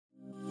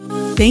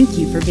Thank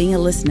you for being a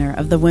listener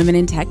of the Women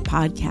in Tech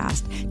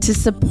podcast. To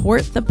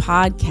support the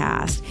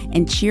podcast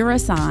and cheer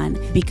us on,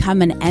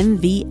 become an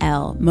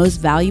MVL,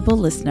 Most Valuable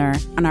Listener,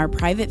 on our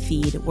private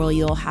feed where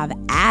you'll have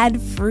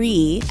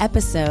ad-free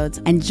episodes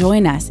and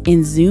join us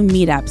in Zoom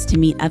meetups to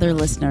meet other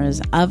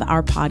listeners of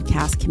our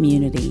podcast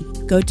community.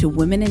 Go to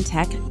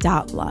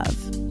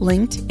womenintech.love,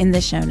 linked in the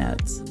show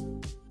notes.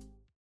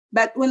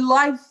 But when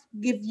life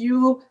gives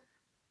you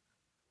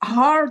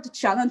hard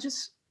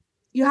challenges,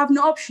 you have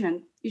no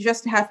option. You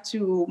just have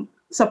to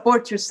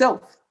support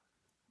yourself.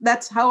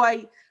 That's how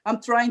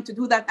I'm trying to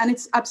do that. And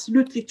it's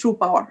absolutely true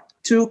power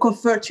to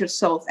comfort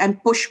yourself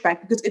and push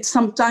back because it's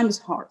sometimes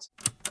hard.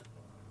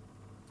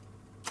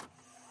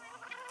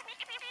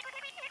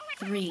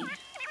 3,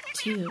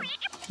 2,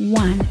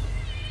 1.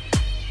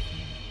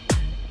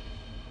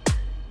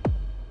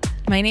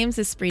 My name's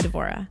Espree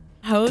Devora,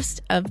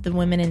 host of the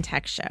Women in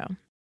Tech Show.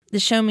 The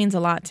show means a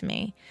lot to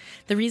me.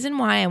 The reason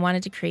why I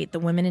wanted to create the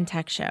Women in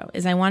Tech Show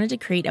is I wanted to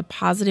create a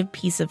positive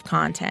piece of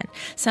content,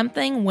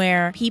 something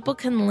where people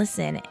can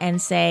listen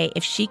and say,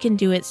 if she can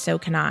do it, so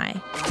can I.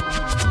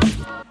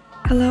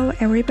 Hello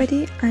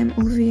everybody, I'm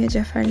Ulvia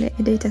Jafarli,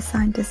 a data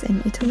scientist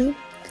in Italy.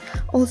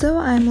 Although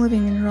I am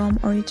living in Rome,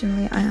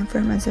 originally I am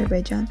from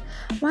Azerbaijan.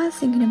 While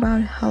thinking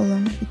about how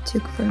long it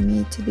took for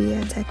me to be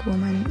a tech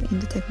woman in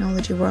the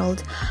technology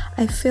world,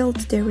 I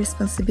felt the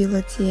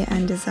responsibility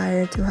and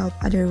desire to help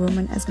other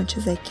women as much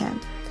as I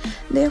can.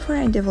 Therefore,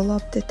 I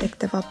developed the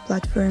TechDevOps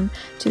platform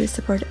to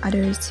support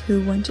others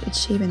who want to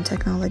achieve in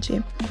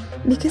technology.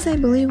 Because I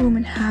believe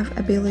women have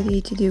ability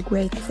to do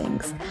great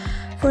things.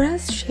 For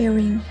us,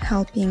 sharing,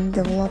 helping,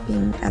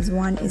 developing as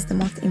one is the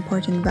most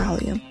important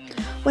value.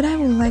 What I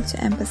would like to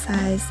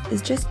emphasize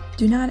is just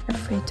do not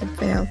afraid to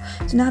fail.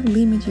 Do not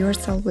limit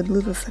yourself with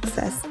little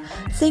success.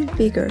 Think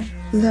bigger,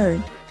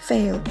 learn,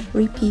 fail,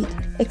 repeat,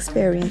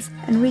 experience,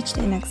 and reach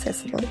the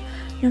inaccessible.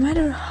 No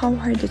matter how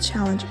hard the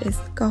challenge is,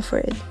 go for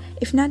it.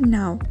 If not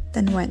now,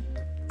 then when?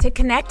 To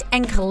connect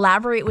and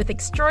collaborate with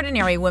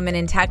extraordinary women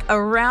in tech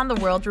around the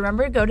world,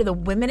 remember to go to the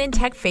Women in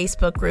Tech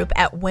Facebook group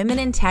at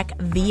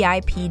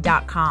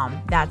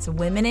womenintechvip.com. That's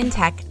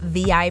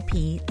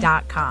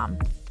womenintechvip.com.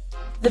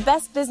 The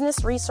best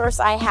business resource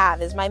I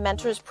have is my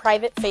mentor's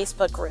private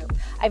Facebook group.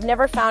 I've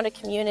never found a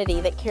community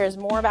that cares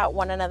more about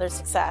one another's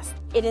success.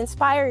 It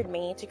inspired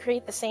me to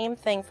create the same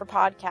thing for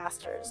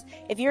podcasters.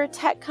 If you're a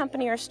tech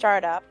company or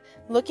startup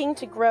looking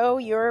to grow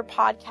your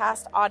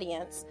podcast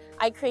audience,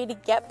 I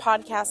created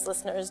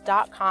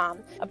getpodcastlisteners.com,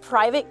 a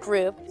private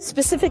group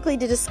specifically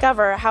to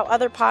discover how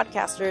other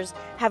podcasters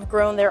have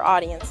grown their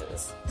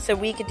audiences, so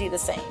we could do the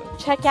same.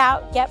 Check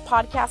out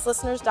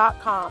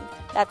getpodcastlisteners.com.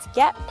 That's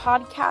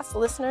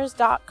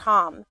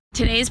getpodcastlisteners.com.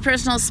 Today's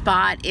personal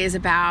spot is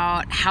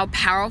about how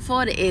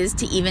powerful it is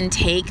to even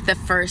take the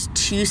first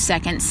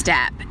 2-second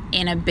step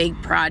in a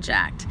big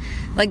project.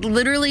 Like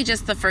literally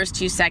just the first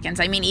 2 seconds.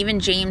 I mean, even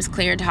James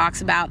Clear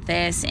talks about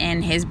this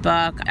in his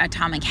book,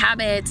 Atomic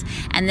Habits.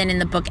 And then in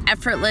the book,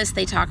 Effortless,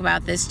 they talk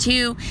about this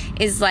too,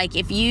 is like,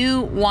 if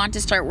you want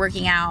to start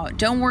working out,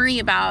 don't worry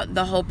about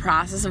the whole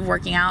process of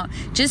working out.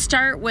 Just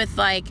start with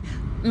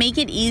make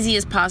it easy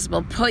as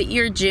possible. Put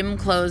your gym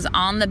clothes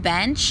on the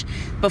bench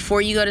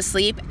before you go to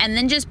sleep, and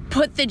then just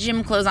put the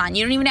gym clothes on.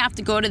 You don't even have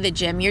to go to the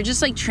gym. You're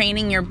just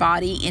training your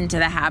body into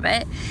the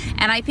habit.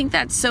 And I think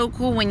that's so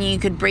cool when you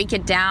could break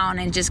it down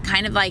and just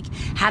kind of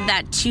have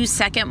that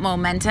 2-second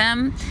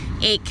momentum.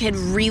 It could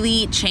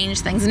really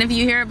change things. And if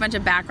you hear a bunch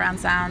of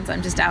background sounds,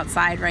 I'm just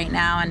outside right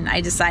now and I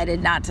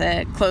decided not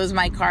to close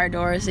my car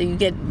door so you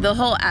get the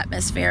whole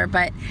atmosphere.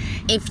 But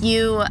if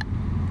you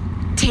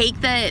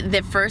take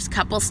the first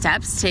couple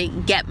steps to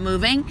get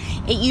moving,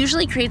 it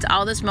usually creates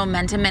all this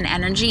momentum and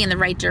energy in the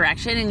right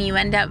direction, and you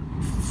end up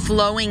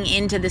flowing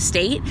into the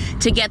state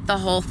to get the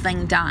whole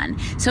thing done.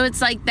 So it's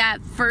like that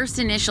first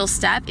initial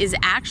step is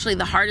actually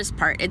the hardest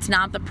part. It's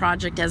not the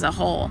project as a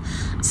whole.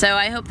 So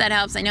I hope that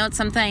helps. I know it's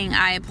something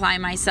I apply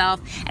myself.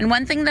 And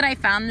one thing that I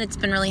found that's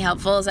been really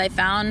helpful is I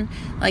found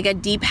a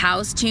deep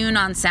house tune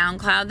on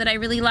SoundCloud that I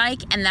really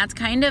like, and that's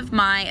kind of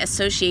my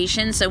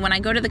association. So when I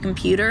go to the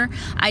computer,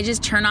 I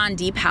just turn on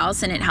deep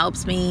house and it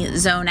helps me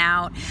zone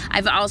out.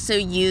 I've also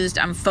used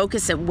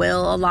Focus at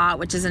Will a lot,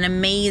 which is an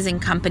amazing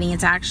company.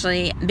 It's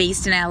actually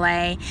based in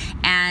LA,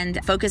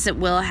 and Focus at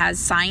Will has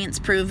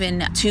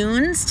science-proven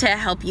tunes to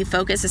help you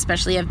focus,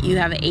 especially if you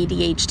have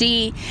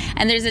ADHD.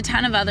 And there's a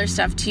ton of other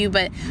stuff too,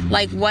 but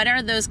what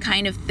are those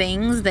kind of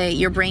things that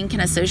your brain can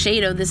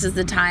associate? Oh, this is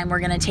the time we're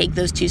going to take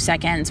those 2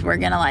 seconds. We're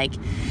going to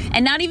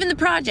and not even the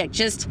project,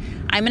 just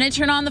I'm going to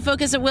turn on the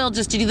Focus at Will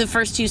just to do the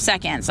first 2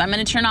 seconds. I'm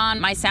going to turn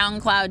on my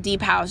SoundCloud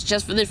Deep House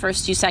just for the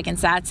first 2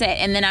 seconds. That's it.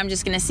 And then I'm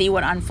just going to see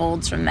what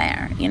unfolds from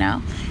there,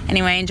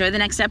 Anyway, enjoy the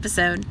next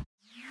episode.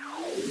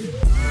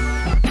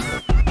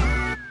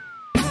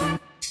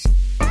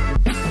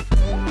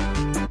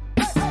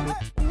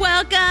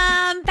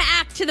 Welcome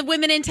back to the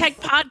Women in Tech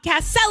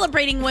podcast,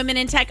 celebrating women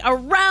in tech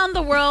around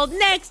the world.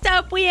 Next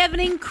up, we have an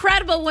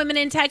incredible woman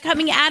in tech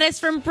coming at us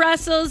from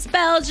Brussels,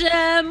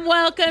 Belgium.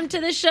 Welcome to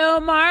the show,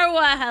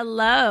 Marwa.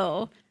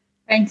 Hello.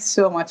 Thanks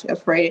so much,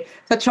 Afraid.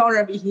 Such an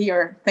honor to be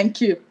here. Thank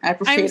you. I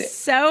appreciate I'm it.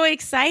 so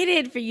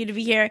excited for you to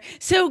be here.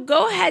 So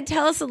go ahead,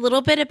 tell us a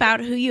little bit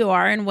about who you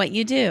are and what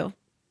you do.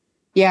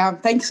 Yeah,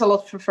 thanks a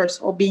lot for first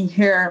of all being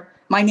here.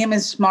 My name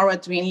is Marwa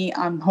Drini.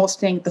 I'm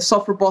hosting the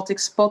Soft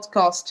Robotics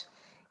podcast.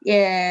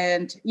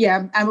 And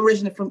yeah, I'm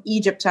originally from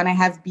Egypt, and I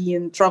have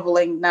been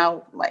traveling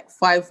now like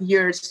 5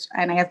 years,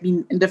 and I have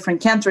been in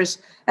different countries.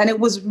 And it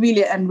was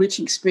really an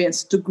enriching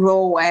experience to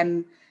grow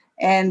and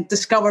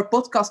discover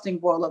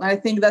podcasting world. And I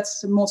think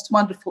that's the most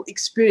wonderful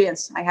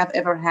experience I have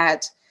ever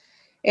had.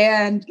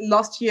 And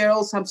last year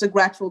also, I'm so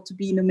grateful to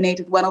be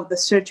nominated one of the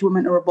 30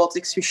 Women in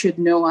Robotics You Should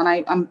Know.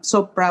 And I'm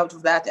so proud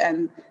of that.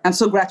 And I'm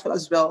so grateful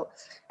as well.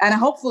 And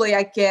hopefully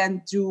I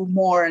can do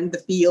more in the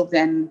field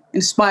and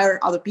inspire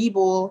other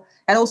people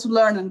and also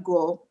learn and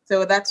grow.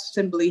 So that's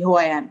simply who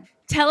I am.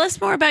 Tell us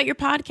more about your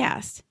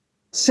podcast.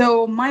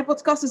 So my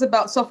podcast is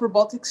about soft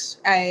robotics.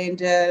 And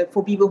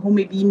for people who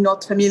may be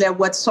not familiar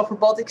what soft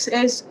robotics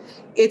is,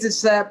 it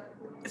is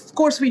of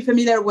course, we're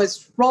familiar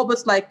with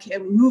robots, like a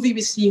movie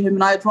we see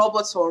humanoid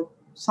robots or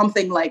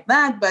something like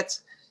that. But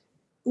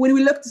when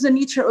we look at the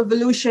nature of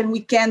evolution,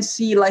 we can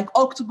see like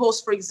octopus,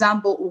 for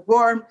example, or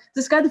worm,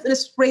 this kind of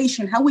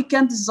inspiration, how we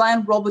can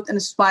design robots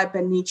inspired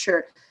by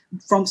nature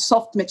from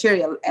soft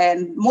material.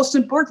 And most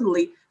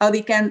importantly, how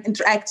they can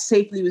interact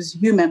safely with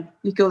human,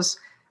 because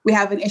we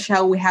have an issue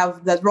how we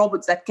have the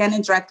robots that can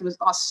interact with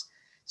us.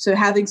 So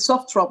having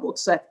soft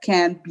robots that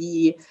can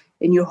be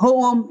in your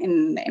home,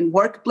 in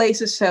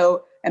workplaces,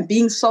 and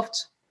being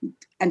soft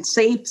and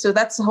safe. So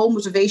that's the whole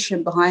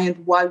motivation behind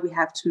why we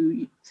have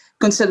to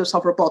consider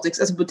soft robotics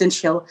as a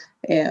potential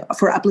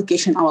for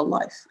application in our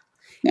life.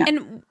 Yeah.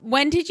 And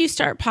when did you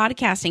start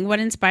podcasting? What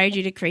inspired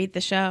you to create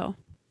the show?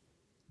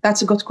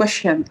 That's a good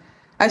question.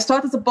 I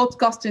started the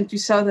podcast in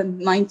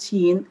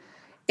 2019.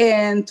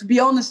 And to be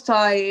honest,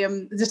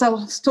 there's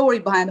a story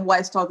behind why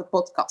I started the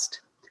podcast.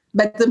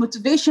 But the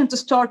motivation to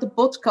start a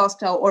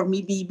podcast or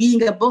maybe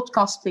being a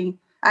podcasting,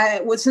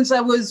 since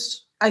I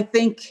was, I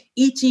think,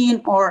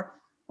 18 or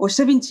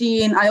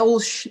 17, I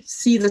always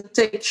see the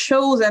tech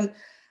shows, and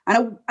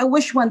I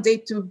wish one day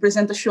to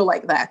present a show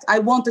like that. I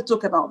want to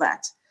talk about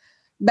that.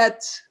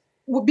 But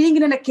being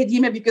in an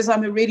academia, because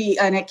I'm already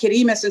in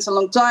academia since a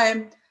long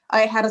time,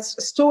 I had a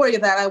story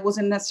that I was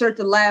in a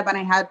certain lab and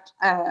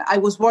I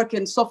was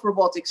working soft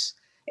robotics,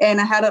 and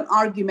I had an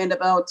argument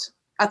about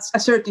a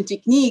certain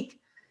technique.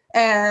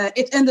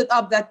 It ended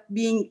up that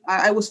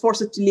I was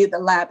forced to leave the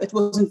lab. It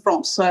was in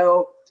France.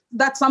 So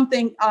that's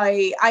something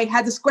I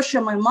had this question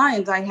in my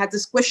mind. I had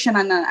this question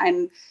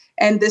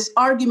and this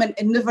argument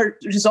and never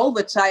resolved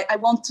it. So I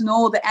want to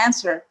know the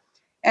answer.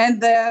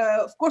 And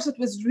of course, it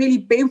was really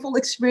painful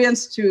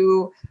experience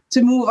to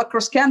move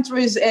across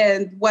countries.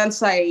 And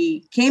once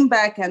I came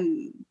back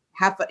and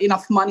have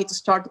enough money to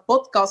start the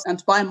podcast and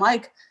to buy a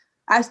mic,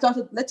 I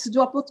started, let's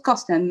do a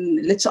podcast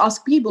and let's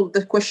ask people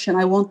the question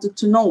I wanted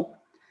to know.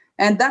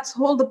 And that's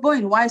all the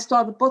point why I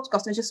started the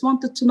podcast. I just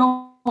wanted to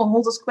know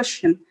all this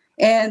question.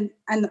 And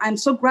I'm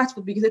so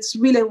grateful because it's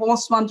really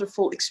most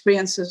wonderful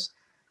experiences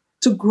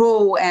to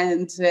grow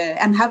and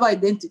have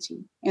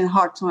identity in a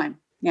hard time.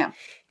 Yeah.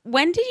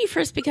 When did you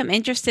first become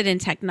interested in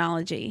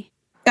technology?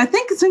 I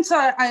think since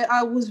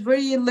I was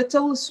very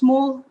little,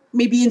 small,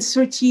 maybe in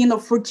 13 or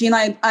 14,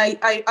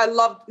 I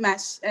loved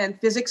math and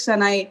physics,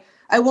 and I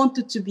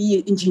wanted to be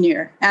an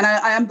engineer. And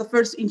I am the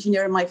first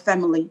engineer in my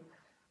family.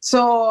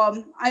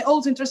 So I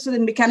always interested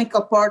in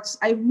mechanical parts.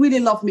 I really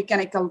love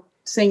mechanical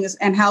things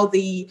and how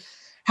we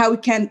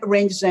can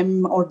arrange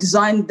them or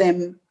design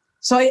them.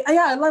 So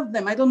I love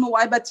them. I don't know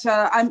why, but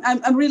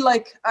I'm really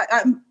like,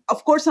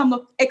 of course, I'm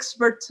not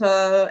expert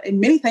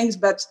in many things,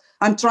 but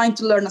I'm trying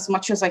to learn as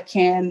much as I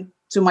can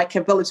to my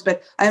capabilities.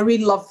 But I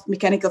really love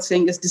mechanical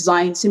things,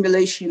 design,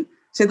 simulation.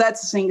 So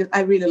that's the thing that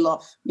I really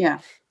love. Yeah.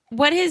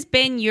 What has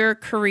been your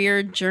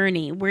career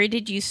journey? Where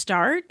did you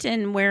start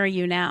and where are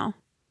you now?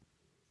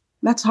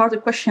 That's a harder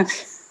question.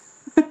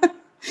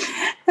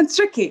 It's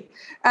tricky.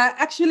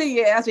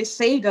 Actually, as I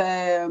said,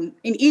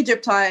 in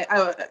Egypt,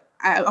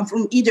 I'm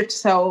from Egypt.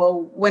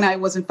 So when I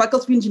was in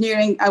faculty of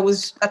engineering, I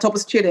was a top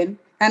student.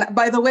 And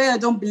by the way, I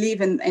don't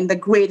believe in the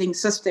grading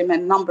system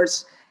and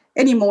numbers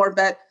anymore.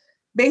 But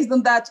based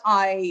on that,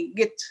 I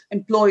get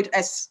employed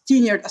as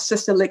tenured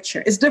assistant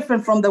lecturer. It's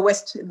different from the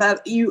West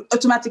that you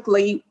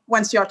automatically,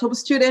 once you're a top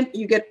student,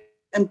 you get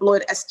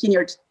employed as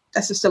tenured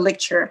assistant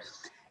lecturer.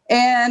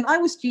 And I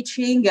was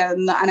teaching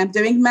and I'm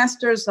doing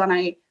masters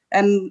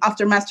and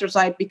after masters,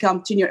 I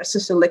become tenured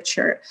assistant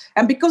lecturer.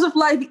 And because of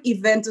life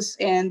events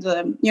and,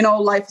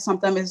 life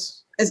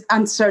sometimes is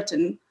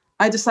uncertain,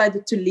 I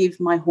decided to leave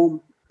my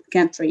home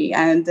country.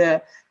 And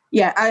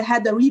I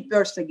had a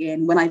rebirth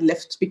again when I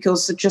left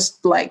because I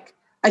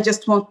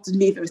just want to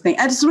leave everything.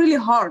 And it's really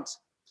hard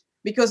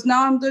because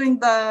now I'm doing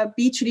the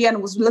PhD and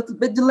it was a little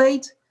bit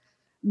delayed,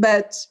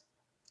 but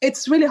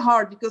it's really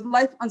hard because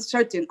life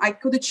uncertain. I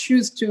could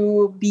choose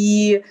to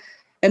be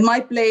in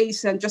my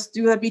place and just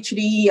do a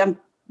PhD and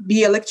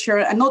be a lecturer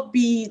and not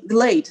be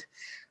delayed.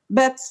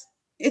 But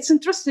it's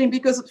interesting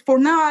because for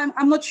now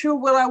I'm not sure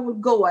where I will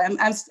go.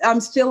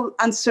 I'm still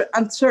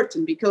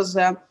uncertain because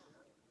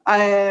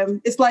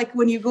it's like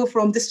when you go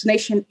from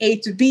destination A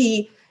to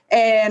B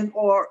and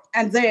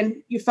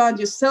then you find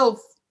yourself,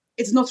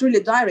 it's not really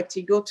direct.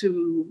 You go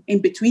to in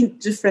between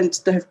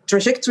different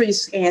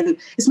trajectories and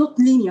it's not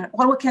linear.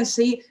 What we can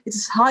say,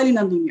 it's highly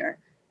nonlinear.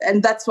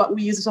 And that's what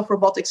we use in soft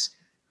robotics.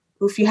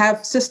 If you have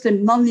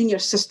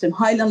nonlinear system,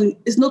 highly nonlinear,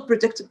 it's not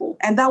predictable.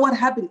 And that what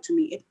happened to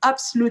me. It's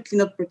absolutely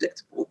not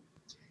predictable.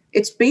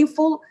 It's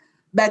painful,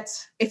 but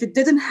if it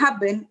didn't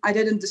happen, I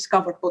didn't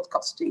discover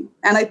podcasting.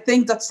 And I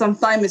think that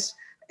sometimes,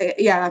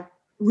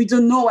 we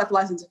don't know what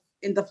lies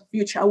in the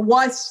future,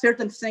 why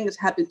certain things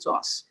happen to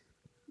us,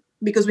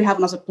 because we have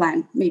another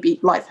plan. Maybe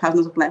life has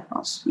another plan for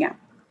us. Yeah.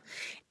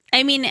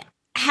 I mean,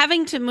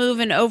 having to move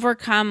and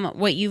overcome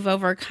what you've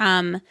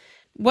overcome,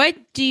 what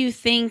do you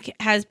think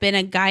has been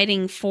a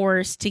guiding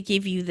force to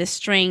give you the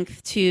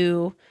strength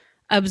to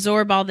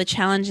absorb all the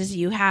challenges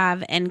you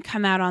have and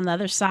come out on the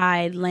other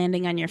side,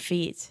 landing on your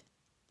feet?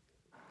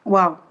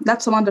 Wow,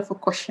 that's a wonderful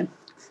question.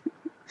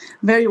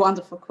 Very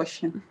wonderful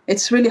question.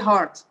 It's really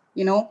hard,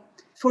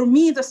 For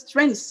me, the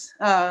strength,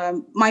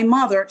 my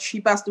mother,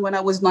 she passed when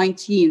I was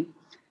 19,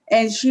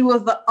 and she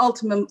was the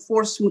ultimate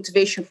force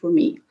motivation for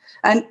me.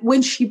 And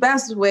when she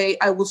passed away,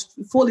 I was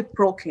fully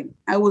broken.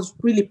 I was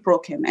really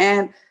broken.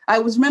 And I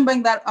was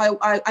remembering that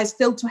I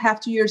still have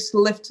 2 years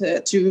left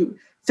to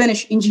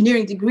finish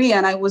engineering degree.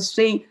 And I was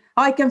saying,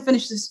 I can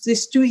finish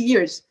this 2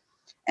 years.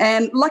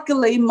 And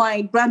luckily,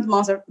 my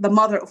grandmother, the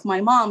mother of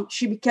my mom,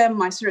 she became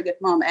my surrogate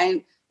mom.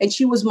 And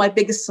she was my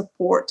biggest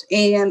support.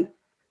 And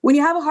when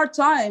you have a hard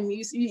time,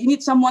 you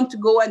need someone to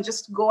go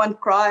and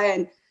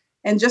cry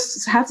and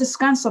just have this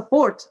kind of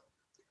support.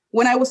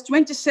 When I was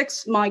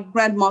 26, my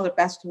grandmother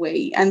passed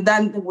away. And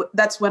then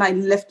that's when I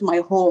left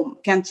my home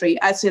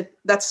country. I said,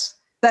 that's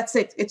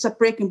it. It's a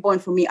breaking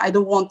point for me. I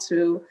don't want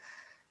to.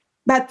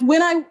 But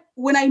when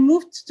I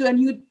moved to a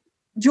new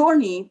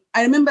journey,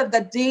 I remember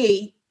that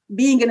day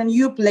being in a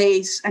new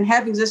place and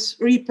having this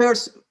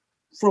rebirth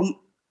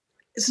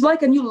it's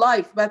like a new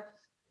life. But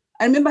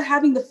I remember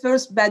having the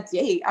first bad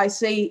day. I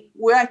say,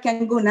 where I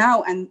can go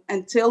now and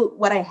tell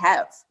what I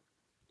have.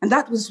 And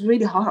that was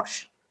really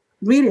harsh.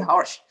 Really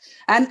harsh.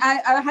 And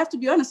I have to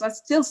be honest, I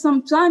still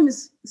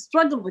sometimes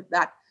struggle with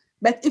that.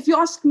 But if you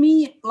ask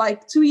me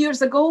like 2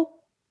 years ago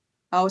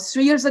or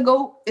 3 years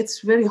ago,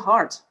 it's very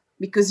hard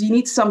because you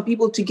need some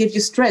people to give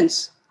you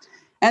strength.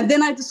 And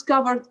then I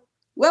discovered,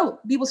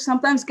 people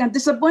sometimes can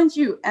disappoint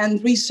you,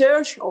 and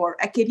research or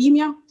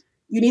academia,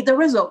 you need the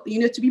result. You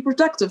need to be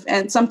productive.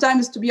 And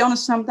sometimes, to be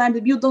honest, sometimes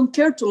you don't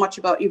care too much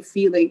about your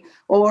feeling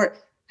or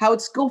how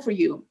it's go for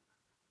you.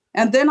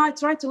 And then I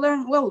try to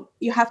learn,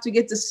 you have to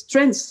get the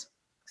strength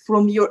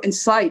from your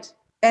inside.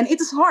 And it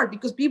is hard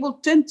because people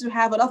tend to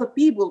have other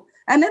people.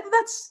 And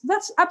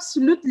that's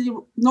absolutely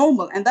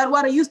normal. And that's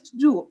what I used to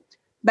do.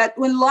 But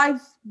when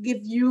life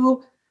gives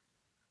you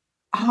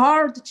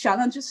hard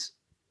challenges,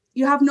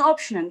 you have no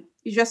option.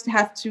 You just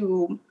have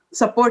to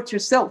support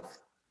yourself.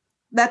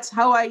 That's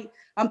how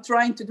I'm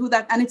trying to do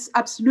that. And it's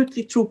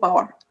absolutely true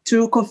power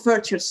to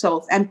comfort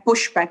yourself and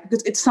push back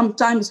because it's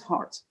sometimes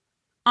hard.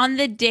 On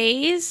the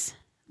days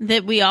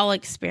that we all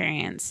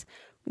experience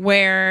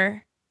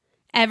where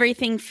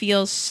everything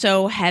feels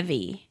so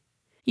heavy,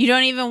 you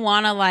don't even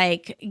want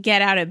to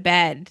get out of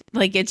bed.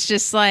 It's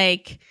just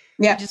you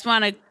just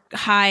want to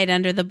hide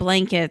under the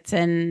blankets.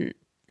 And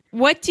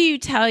what do you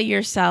tell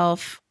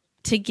yourself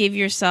to give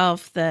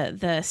yourself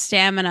the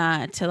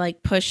stamina to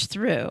push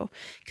through?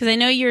 Because I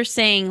know you're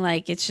saying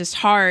it's just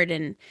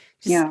hard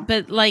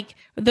but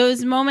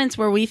those moments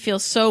where we feel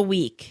so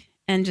weak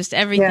and just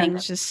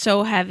everything's just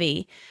so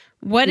heavy.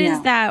 What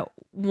is that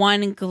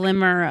one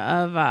glimmer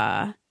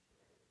of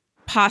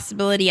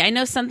possibility? I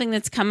know something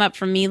that's come up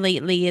for me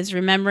lately is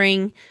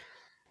remembering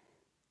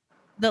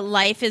that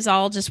life is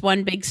all just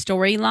one big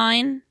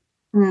storyline.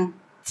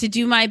 To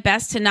do my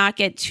best to not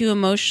get too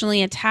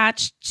emotionally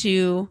attached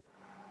to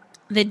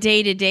the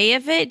day-to-day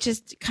of it,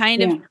 just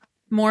kind of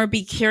more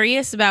be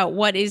curious about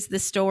what is the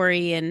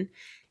story and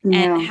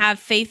have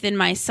faith in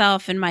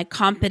myself and my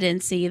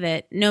competency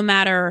that no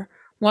matter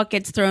what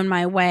gets thrown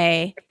my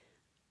way,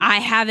 I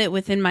have it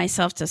within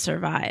myself to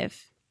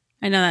survive.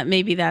 I know that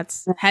maybe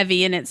that's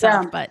heavy in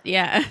itself, but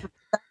yeah.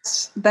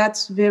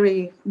 That's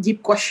very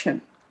deep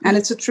question. And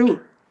it's a true.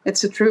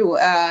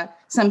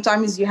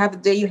 Sometimes you have a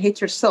day you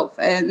hate yourself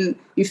and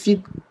you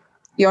feel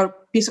you're a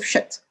piece of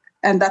shit.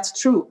 And that's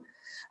true.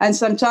 And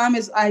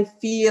sometimes I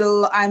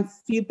feel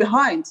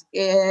behind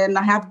and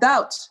I have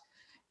doubts.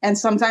 And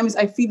sometimes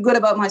I feel good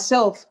about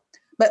myself.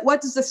 But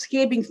what is the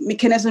escaping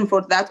mechanism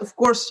for that? Of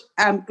course,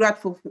 I'm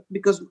grateful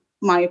because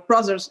my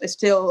brothers are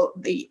still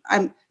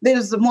that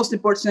is the most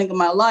important thing in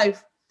my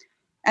life.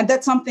 And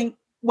that's something,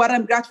 what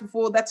I'm grateful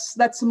for, that's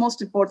the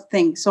most important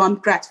thing. So I'm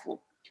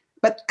grateful.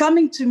 But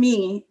coming to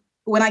me,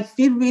 when I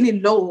feel really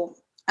low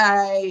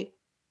and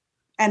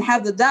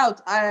have the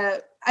doubt,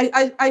 I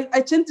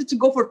tended to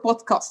go for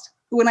podcast.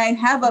 When I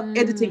have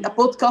editing a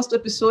podcast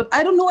episode,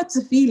 I don't know what's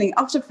the feeling.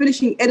 After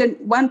finishing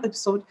editing one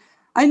episode,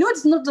 I know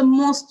it's not the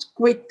most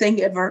great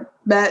thing ever,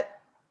 but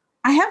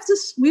I have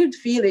this weird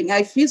feeling.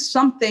 I feel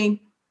something.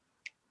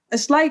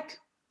 It's like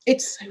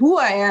it's who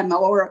I am,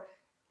 or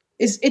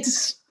it's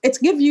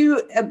give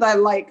you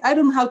like, I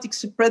don't know how to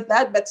express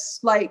that, but it's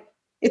like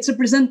it's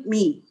represent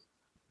me.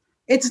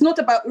 It's not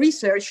about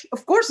research.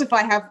 Of course, if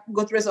I have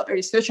good result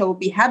research, I will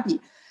be happy.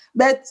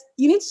 But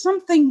you need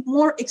something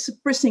more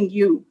expressing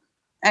you,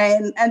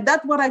 and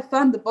that's what I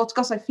found the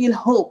podcast. I feel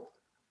hope,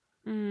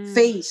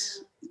 faith,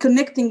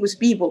 connecting with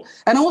people,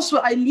 and also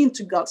I lean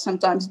to God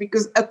sometimes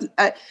because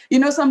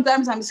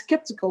sometimes I'm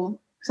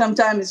skeptical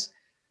sometimes,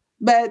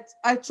 but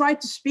I try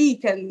to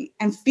speak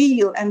and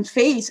feel and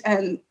face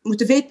and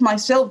motivate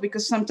myself,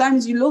 because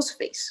sometimes you lose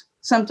faith.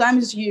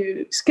 Sometimes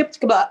you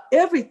skeptical about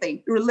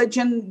everything,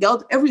 religion,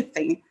 God,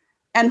 everything,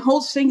 and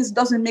whole things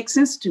doesn't make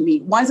sense to me.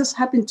 Why does this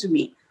happen to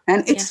me?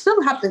 And it's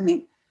still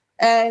happening,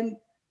 and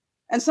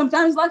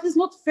sometimes life is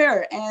not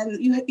fair, and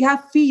you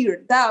have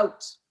fear,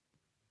 doubt.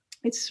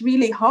 It's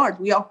really hard.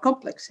 We are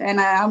complex,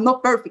 and I'm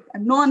not perfect,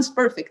 and no one's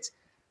perfect.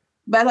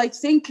 But I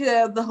think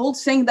the whole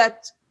thing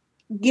that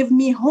give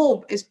me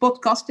hope is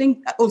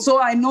podcasting. Also,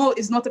 I know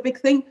it's not a big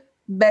thing,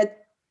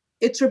 but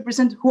it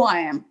represents who I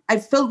am. I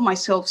felt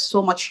myself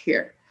so much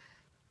here,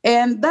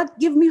 and that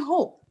give me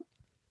hope.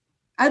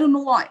 I don't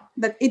know why,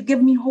 but it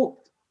gave me hope.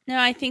 No,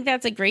 I think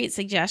that's a great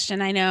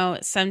suggestion. I know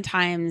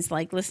sometimes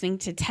like listening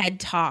to TED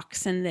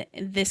Talks and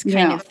this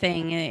kind of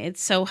thing,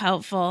 it's so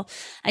helpful.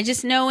 I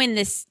just know in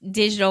this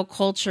digital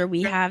culture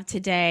we have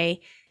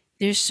today,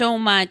 there's so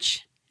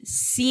much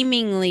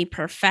seemingly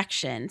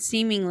perfection,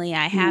 seemingly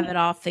I have it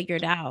all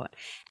figured out.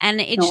 And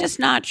it's just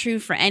not true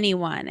for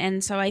anyone.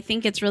 And so I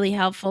think it's really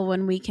helpful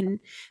when we can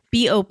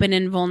be open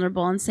and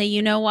vulnerable and say,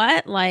 you know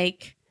what,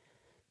 like,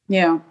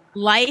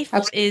 life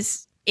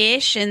is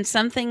ish,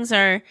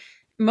 and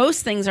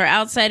most things are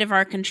outside of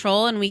our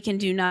control and we can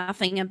do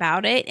nothing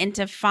about it, and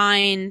to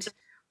find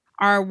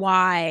our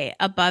why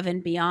above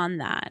and beyond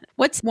that.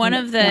 What's one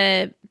of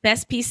the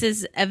best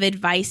pieces of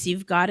advice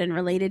you've gotten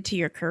related to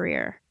your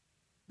career?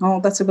 Oh,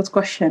 that's a good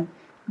question.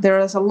 There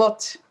is a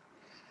lot.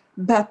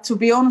 But to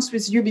be honest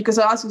with you, because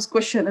I asked this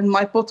question in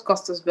my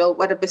podcast as well,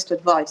 what the best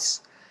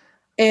advice?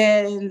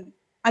 And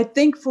I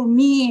think for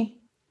me,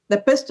 the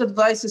best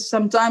advice is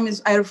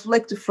sometimes I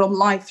reflect from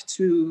life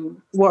to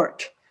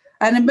work.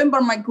 I remember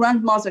my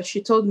grandmother,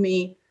 she told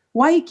me,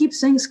 why you keep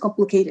things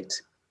complicated?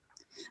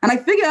 And I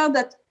figured out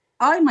that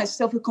I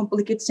myself will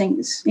complicate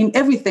things in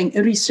everything,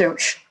 in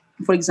research,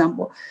 for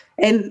example,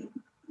 and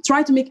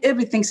try to make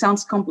everything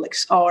sounds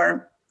complex,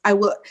 or I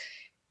will.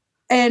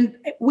 And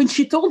when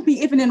she told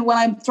me, even when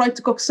I'm trying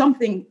to cook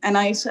something, and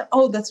I said,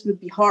 oh, that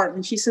would be hard.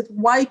 And she said,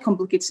 why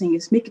complicate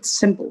things? Make it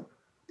simple.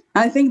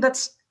 And I think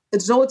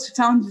though it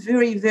sounds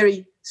very,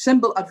 very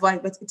simple advice,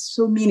 but it's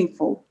so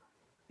meaningful.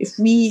 If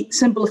we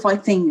simplify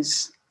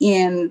things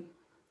and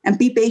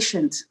be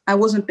patient. I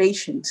wasn't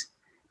patient.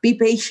 Be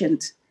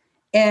patient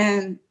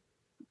and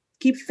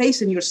keep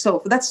faith in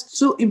yourself. That's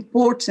so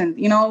important.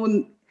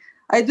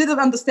 I didn't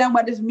understand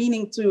what is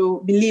meaning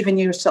to believe in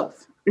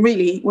yourself.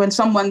 Really, when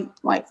someone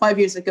like 5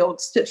 years ago,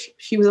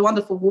 she was a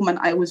wonderful woman.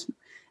 I was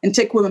in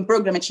Tech Women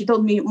program, and she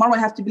told me, Marwa, I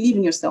have to believe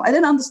in yourself. I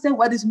didn't understand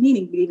what is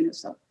meaning believe in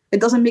yourself. It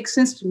doesn't make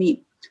sense to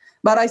me.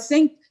 But I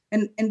think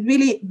and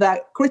really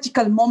the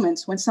critical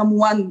moments when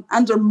someone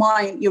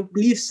undermine your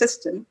belief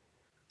system,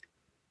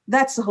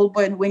 that's the whole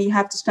point, when you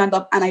have to stand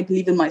up and I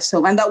believe in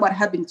myself. And that's what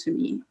happened to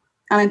me.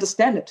 And I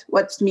understand it,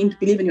 what it means to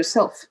believe in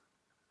yourself.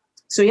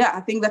 So yeah,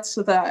 I think that's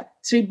the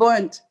 3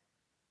 point,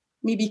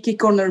 maybe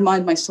kick on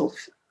remind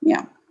myself.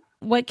 Yeah.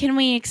 What can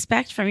we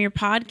expect from your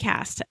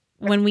podcast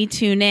when we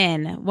tune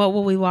in? What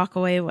will we walk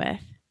away with?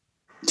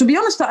 To be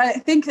honest, I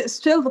think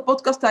still the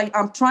podcast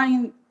I'm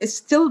trying is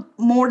still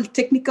more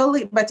technical,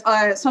 but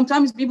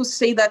sometimes people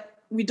say that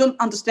we don't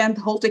understand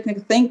the whole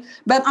technical thing,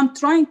 but I'm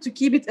trying to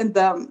keep it in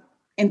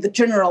the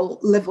general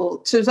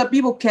level so that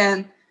people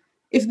can,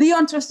 if they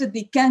are interested,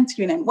 they can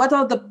tune in. What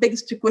are the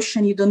biggest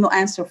questions you don't know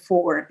answer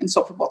for in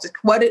software robotics?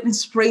 What is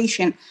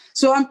inspiration?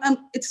 So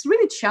it's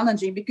really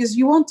challenging because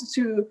you want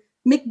to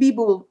make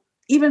people,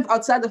 even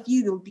outside of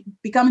you,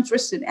 become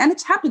interested. And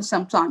it happens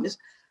sometimes.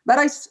 But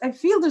I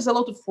feel there's a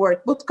lot of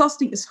work.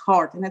 Podcasting is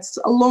hard, and it's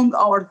a long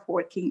hour of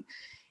working.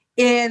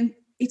 And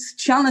it's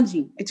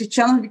challenging. It's a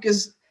challenge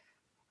because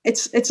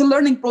it's a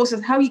learning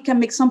process, how you can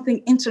make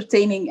something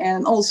entertaining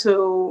and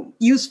also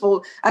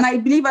useful. And I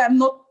believe I'm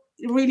not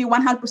really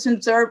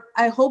 100% there.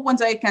 I hope one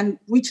day I can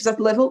reach that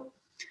level.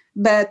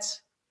 But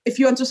if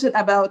you're interested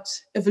about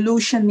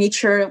evolution,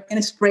 nature, and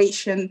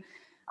inspiration,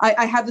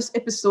 I have this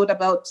episode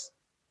about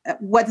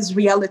what is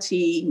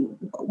reality,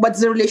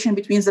 what's the relation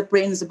between the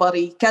brain and the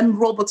body, can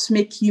robots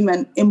make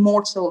human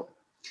immortal?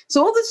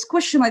 So all this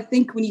question, I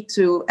think we need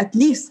to at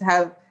least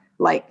have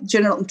like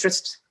general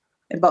interest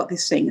about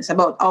these things,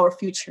 about our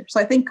future. So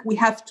I think we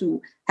have to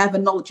have a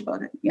knowledge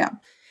about it. Yeah.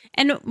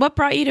 And what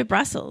brought you to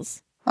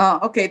Brussels?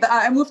 Okay.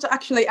 I moved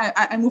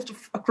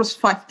across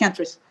 5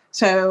 countries.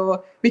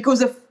 So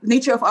because of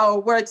nature of our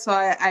work, so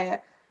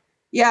I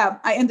yeah,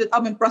 I ended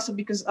up in Brussels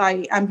because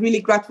I'm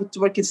really grateful to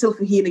work in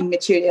self-healing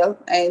material.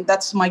 And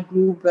that's my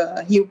group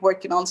here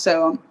working on.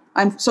 So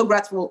I'm so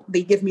grateful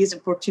they give me this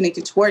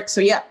opportunity to work.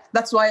 So yeah,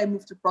 that's why I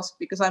moved to Brussels,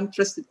 because I'm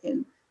interested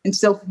in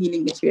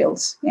self-healing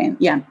materials. And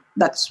yeah,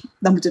 that's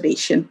the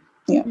motivation.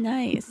 Yeah.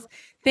 Nice.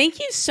 Thank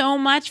you so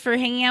much for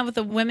hanging out with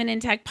the Women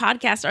in Tech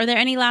podcast. Are there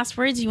any last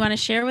words you want to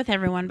share with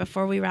everyone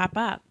before we wrap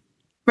up?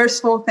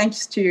 First of all,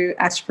 thanks to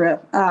Aspra.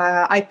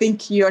 I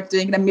think you're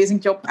doing an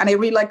amazing job. And I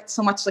really liked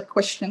so much the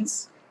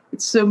questions.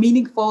 It's so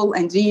meaningful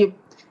and deep.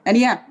 And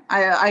yeah,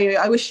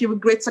 I wish you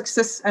great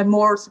success and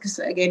more success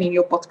again in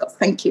your podcast.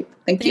 Thank you.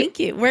 Thank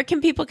you. Where can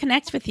people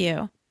connect with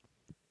you?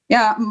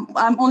 Yeah,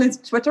 I'm on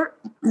Twitter.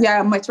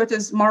 Yeah, my Twitter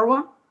is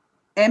Marwa,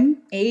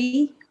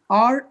 MARWA,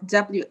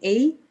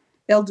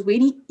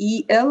 Eldwiny,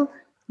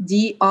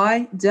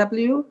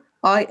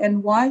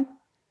 ELDIWINY.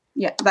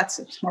 Yeah, that's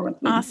it.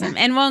 Awesome.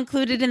 And we'll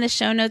include it in the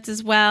show notes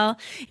as well.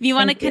 If you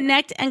want to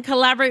connect and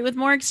collaborate with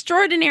more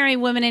extraordinary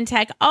women in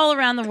tech all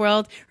around the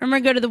world,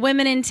 remember, go to the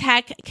Women in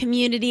Tech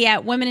community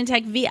at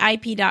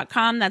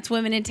womenintechvip.com. That's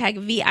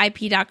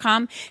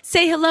womenintechvip.com.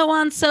 Say hello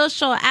on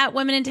social at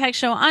Women in Tech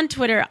Show on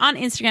Twitter, on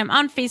Instagram,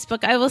 on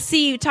Facebook. I will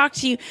see you, talk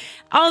to you,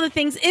 all the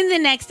things in the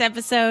next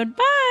episode.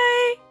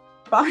 Bye.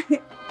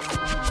 Bye.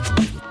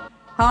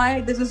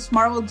 Hi, this is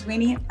Marwa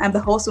Eldwiny. I'm the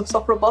host of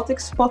Soft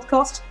Robotics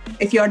podcast.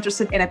 If you're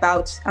interested in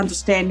about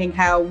understanding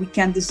how we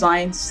can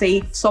design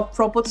safe soft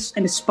robots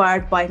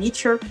inspired by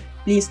nature,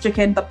 please check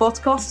in the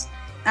podcast.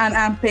 And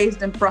I'm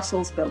based in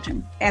Brussels,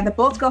 Belgium. And the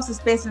podcast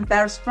is based in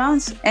Paris,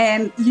 France.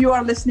 And you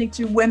are listening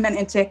to Women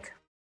in Tech.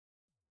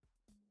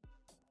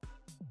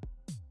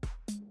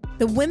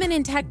 The Women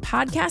in Tech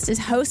podcast is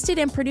hosted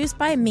and produced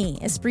by me,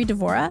 Esprit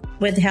Devora,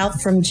 with help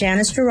from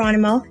Janice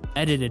Geronimo.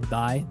 Edited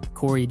by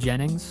Corey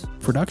Jennings.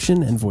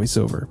 Production and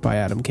voiceover by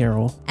Adam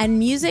Carroll. And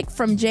music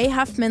from Jay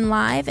Huffman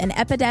Live and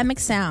Epidemic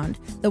Sound.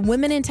 The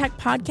Women in Tech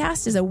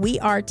podcast is a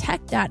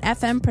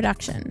wearetech.fm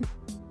production.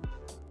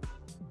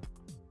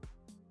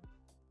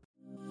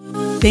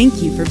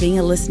 Thank you for being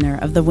a listener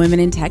of the Women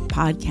in Tech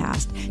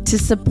podcast. To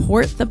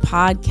support the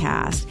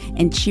podcast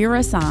and cheer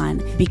us on,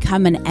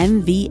 become an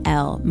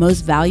MVL,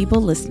 Most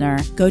Valuable Listener,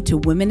 go to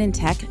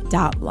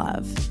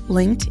womenintech.love,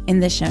 linked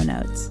in the show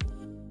notes.